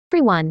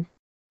Everyone.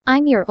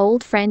 I'm your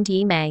old friend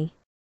Yi Mei.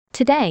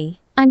 Today,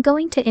 I'm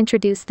going to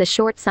introduce the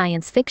short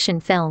science fiction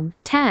film,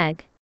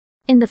 Tag.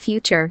 In the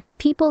future,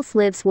 people's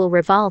lives will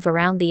revolve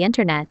around the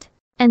internet.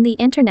 And the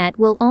internet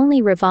will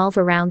only revolve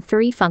around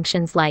three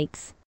functions: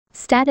 likes,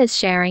 status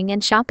sharing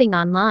and shopping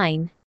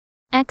online.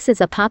 X is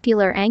a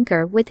popular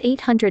anchor with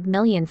 800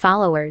 million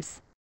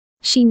followers.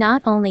 She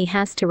not only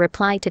has to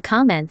reply to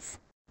comments,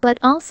 but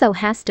also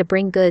has to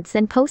bring goods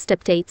and post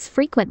updates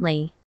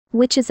frequently,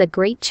 which is a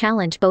great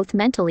challenge both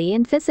mentally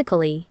and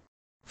physically.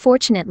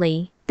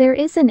 Fortunately, there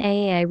is an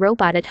AI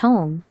robot at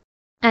home.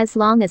 As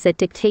long as it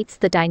dictates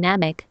the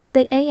dynamic,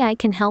 the AI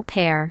can help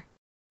her.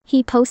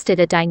 He posted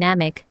a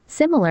dynamic,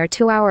 similar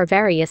to our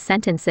various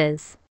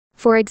sentences.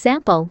 For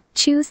example,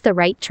 choose the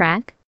right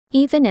track.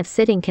 Even if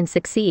sitting can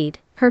succeed,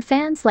 her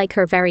fans like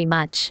her very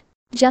much.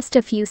 Just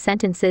a few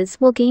sentences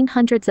will gain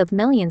hundreds of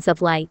millions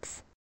of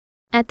likes.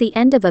 At the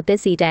end of a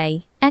busy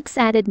day, X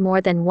added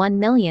more than 1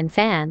 million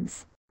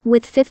fans,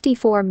 with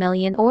 54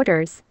 million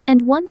orders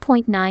and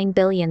 1.9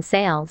 billion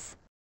sales.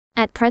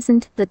 At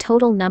present, the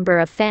total number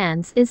of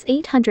fans is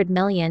 800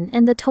 million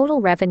and the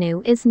total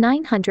revenue is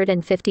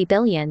 950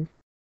 billion.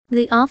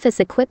 The office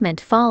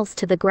equipment falls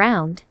to the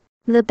ground.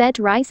 The bed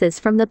rises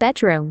from the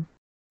bedroom.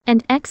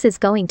 And X is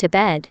going to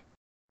bed.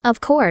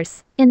 Of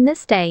course, in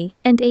this day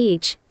and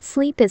age,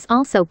 sleep is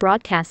also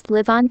broadcast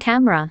live on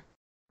camera.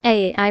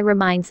 AI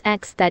reminds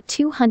X that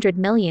 200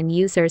 million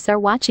users are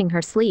watching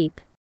her sleep.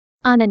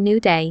 On a new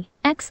day,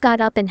 X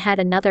got up and had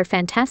another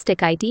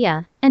fantastic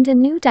idea and a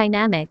new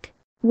dynamic,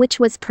 which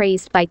was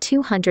praised by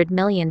 200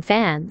 million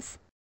fans.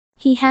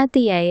 He had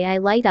the AI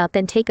light up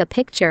and take a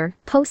picture,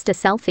 post a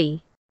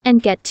selfie,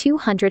 and get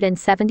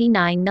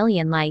 279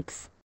 million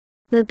likes.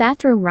 The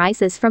bathroom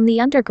rises from the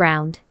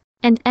underground,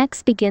 and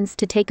X begins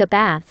to take a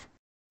bath.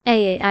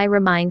 AI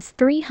reminds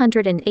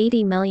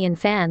 380 million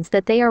fans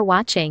that they are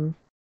watching.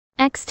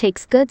 X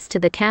takes goods to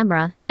the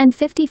camera, and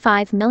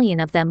 55 million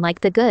of them like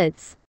the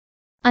goods.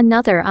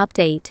 Another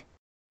update.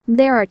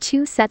 There are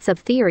two sets of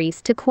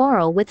theories to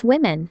quarrel with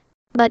women,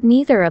 but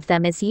neither of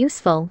them is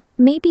useful.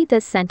 Maybe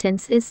this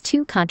sentence is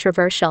too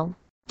controversial.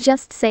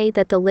 Just say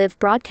that the live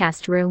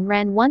broadcast room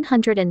ran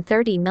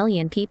 130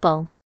 million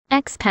people.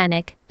 X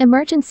panic,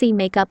 emergency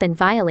makeup and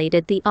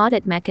violated the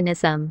audit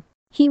mechanism.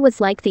 He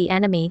was like the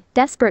enemy,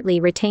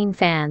 desperately retain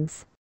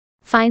fans.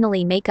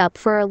 Finally make up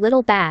for a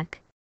little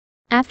back.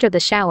 After the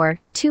shower,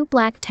 two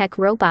black tech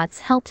robots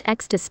helped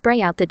X to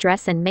spray out the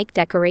dress and make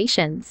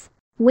decorations,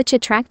 which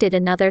attracted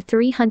another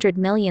 300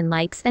 million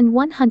likes and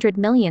 100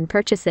 million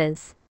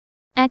purchases.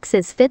 X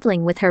is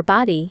fiddling with her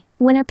body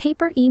when a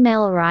paper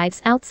email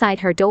arrives outside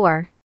her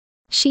door.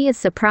 She is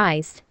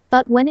surprised,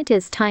 but when it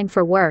is time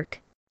for work,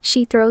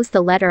 she throws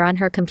the letter on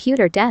her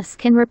computer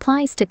desk and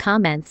replies to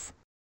comments.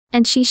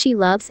 And she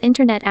loves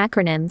internet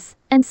acronyms,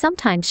 and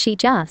sometimes she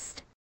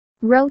just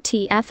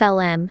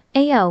TFLM,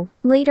 AO,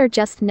 later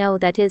just know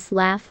that is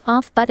laugh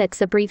off buttocks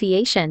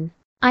abbreviation.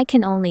 I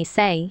can only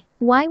say,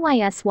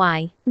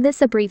 YYSY,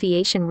 this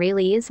abbreviation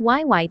really is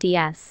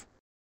YYDS.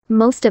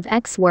 Most of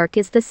X work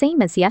is the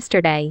same as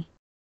yesterday.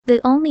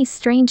 The only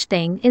strange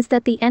thing is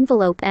that the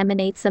envelope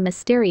emanates a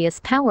mysterious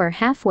power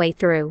halfway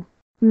through,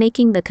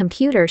 making the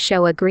computer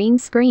show a green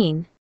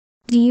screen.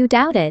 Do you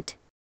doubt it?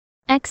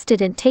 X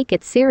didn't take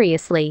it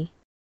seriously.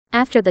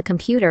 After the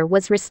computer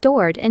was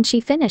restored and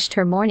she finished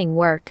her morning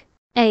work,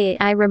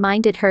 AI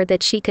reminded her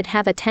that she could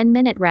have a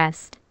 10-minute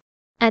rest.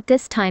 At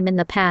this time in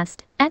the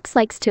past, X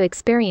likes to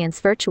experience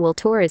virtual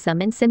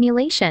tourism in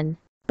simulation,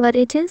 but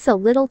it is a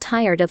little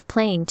tired of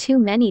playing too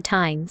many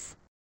times.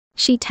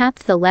 She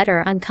tapped the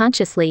letter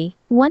unconsciously,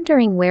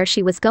 wondering where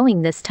she was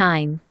going this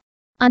time.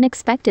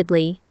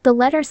 Unexpectedly, the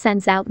letter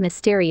sends out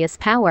mysterious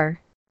power,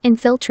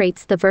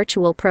 infiltrates the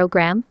virtual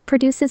program,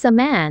 produces a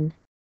man.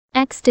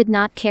 X did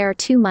not care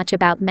too much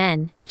about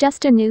men,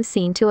 just a new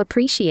scene to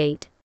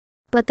appreciate.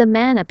 But the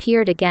man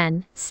appeared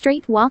again,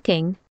 straight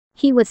walking.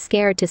 He was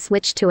scared to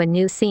switch to a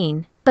new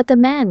scene, but the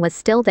man was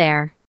still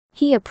there.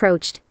 He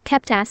approached,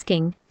 kept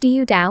asking, "Do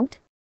you doubt?"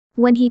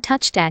 When he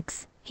touched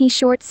X, he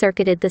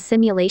short-circuited the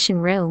simulation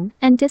room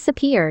and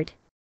disappeared.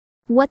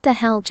 What the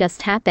hell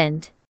just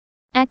happened?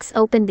 X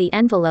opened the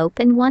envelope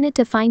and wanted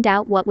to find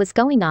out what was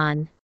going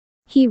on.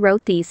 He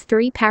wrote these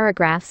 3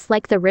 paragraphs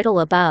like the riddle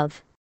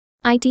above.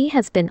 ID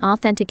has been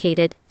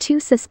authenticated, 2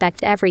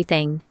 suspect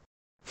everything.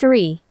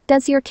 3.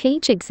 Does your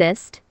cage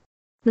exist?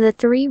 The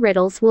 3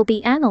 riddles will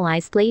be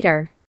analyzed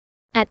later.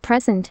 At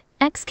present,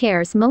 X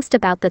cares most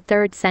about the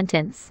third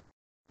sentence.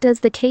 Does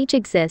the cage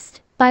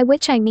exist, by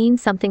which I mean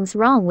something's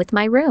wrong with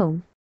my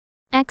room.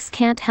 X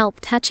can't help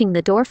touching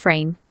the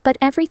doorframe, but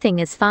everything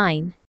is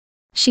fine.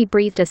 She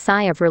breathed a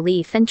sigh of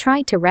relief and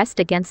tried to rest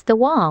against the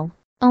wall,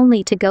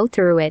 only to go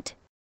through it.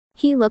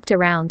 He looked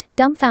around,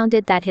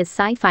 dumbfounded that his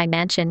sci-fi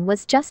mansion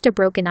was just a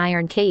broken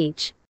iron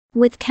cage,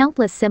 with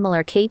countless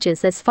similar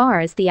cages as far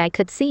as the eye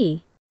could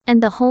see,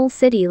 and the whole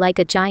city like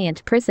a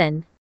giant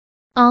prison.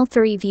 All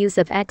 3 views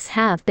of X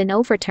have been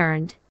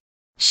overturned.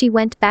 She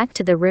went back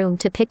to the room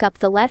to pick up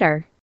the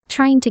letter,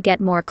 trying to get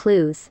more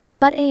clues,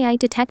 but AI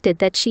detected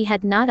that she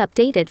had not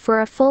updated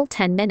for a full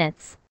 10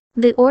 minutes.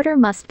 The order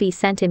must be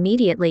sent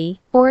immediately,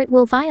 or it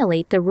will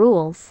violate the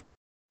rules.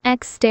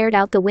 X stared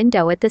out the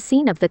window at the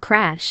scene of the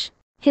crash.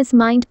 His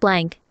mind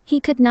blank, he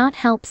could not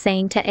help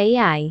saying to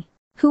AI,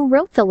 "Who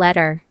wrote the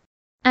letter?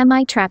 Am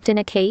I trapped in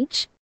a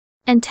cage?"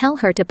 And tell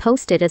her to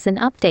post it as an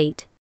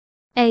update.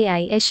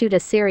 AI issued a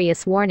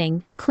serious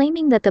warning,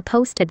 claiming that the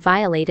post had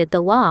violated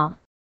the law.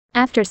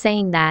 After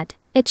saying that,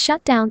 it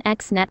shut down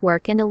X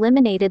network and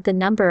eliminated the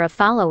number of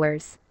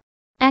followers.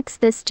 X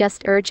this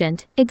just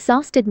urgent,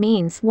 exhausted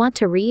means want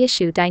to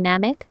reissue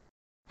dynamic?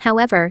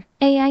 However,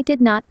 AI did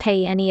not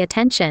pay any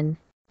attention,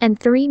 and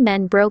 3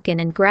 men broke in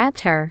and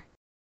grabbed her.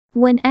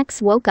 When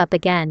X woke up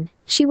again,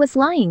 she was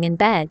lying in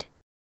bed.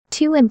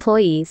 2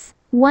 employees,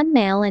 1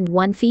 male and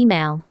 1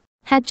 female,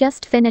 had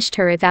just finished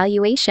her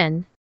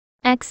evaluation.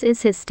 X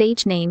is his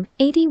stage name,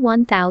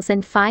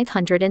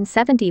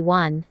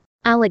 81,571,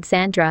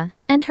 Alexandra,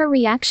 and her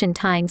reaction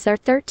times are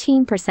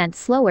 13%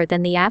 slower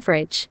than the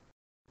average.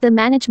 The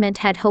management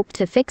had hoped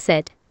to fix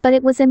it, but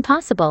it was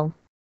impossible.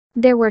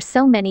 There were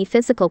so many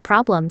physical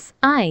problems,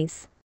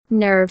 eyes,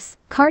 nerves,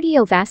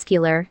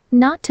 cardiovascular,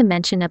 not to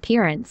mention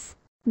appearance,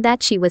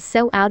 that she was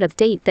so out of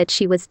date that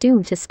she was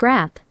doomed to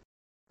scrap.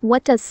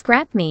 What does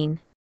scrap mean?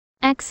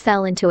 X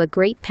fell into a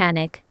great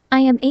panic. I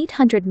am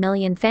 800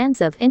 million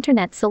fans of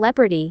internet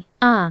celebrity.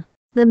 Ah.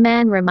 The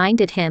man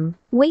reminded him,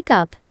 wake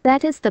up,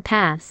 that is the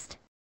past.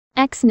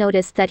 X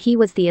noticed that he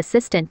was the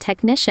assistant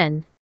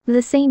technician.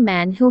 The same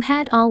man who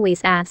had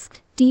always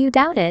asked, do you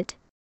doubt it?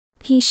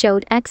 He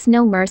showed X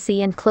no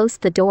mercy and closed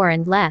the door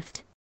and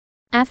left.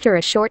 After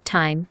a short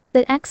time,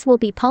 the X will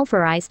be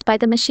pulverized by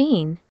the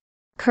machine.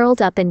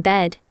 Curled up in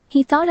bed,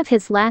 he thought of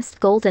his last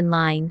golden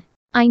line.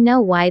 I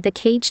know why the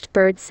caged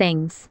bird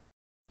sings.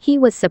 He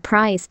was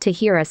surprised to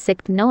hear a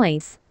sick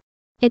noise.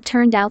 It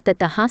turned out that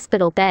the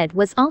hospital bed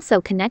was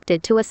also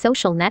connected to a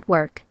social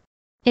network.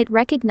 It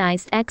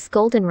recognized X's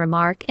golden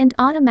remark and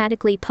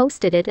automatically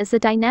posted it as a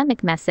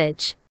dynamic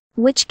message,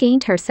 which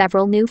gained her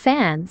several new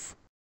fans.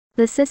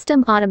 The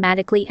system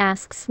automatically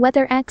asks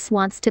whether X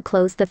wants to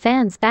close the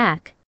fans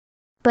back.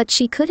 But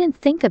she couldn't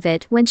think of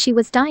it when she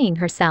was dying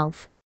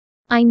herself.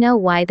 I know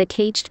why the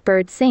caged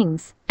bird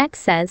sings, X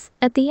says,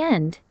 at the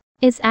end,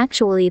 is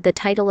actually the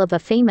title of a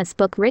famous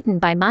book written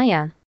by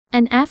Maya,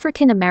 an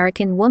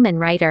African-American woman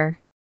writer.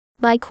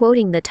 By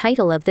quoting the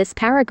title of this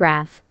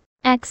paragraph,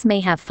 X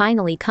may have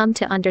finally come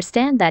to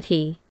understand that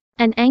he,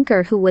 an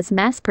anchor who was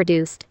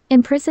mass-produced,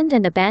 imprisoned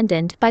and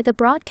abandoned by the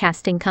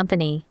broadcasting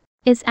company,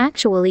 is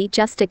actually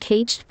just a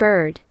caged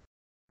bird.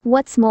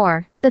 What's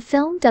more, the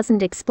film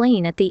doesn't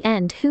explain at the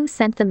end who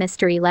sent the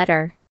mystery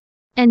letter.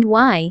 And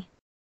why.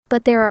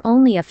 But there are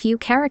only a few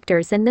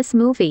characters in this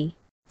movie,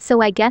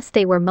 so I guess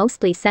they were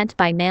mostly sent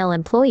by male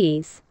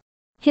employees.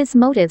 His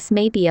motives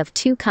may be of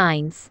 2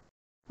 kinds.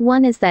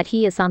 One is that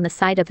he is on the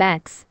side of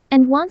X,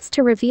 and wants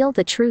to reveal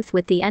the truth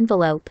with the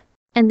envelope,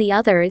 and the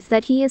other is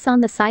that he is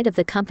on the side of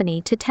the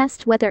company to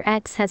test whether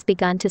X has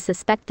begun to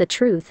suspect the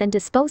truth and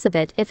dispose of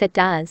it if it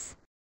does.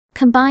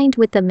 Combined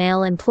with the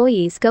male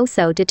employees go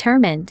so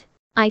determined,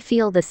 I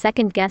feel the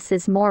second guess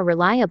is more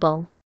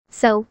reliable.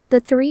 So,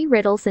 the 3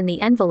 riddles in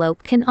the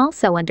envelope can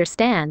also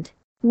understand.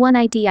 1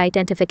 ID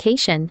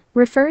identification,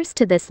 refers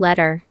to this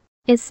letter,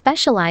 is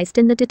specialized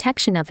in the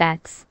detection of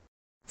X.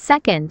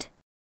 Second,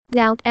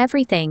 doubt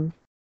everything.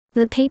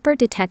 The paper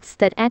detects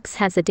that X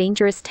has a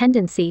dangerous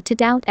tendency to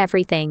doubt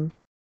everything.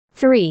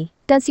 3.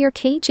 Does your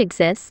cage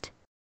exist?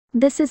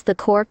 This is the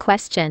core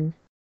question.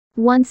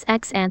 Once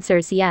X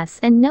answers yes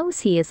and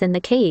knows he is in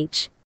the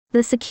cage,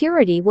 the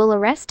security will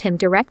arrest him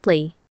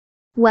directly.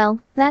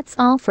 Well, that's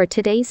all for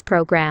today's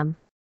program.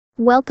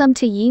 Welcome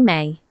to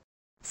Yimei.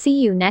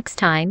 See you next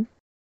time.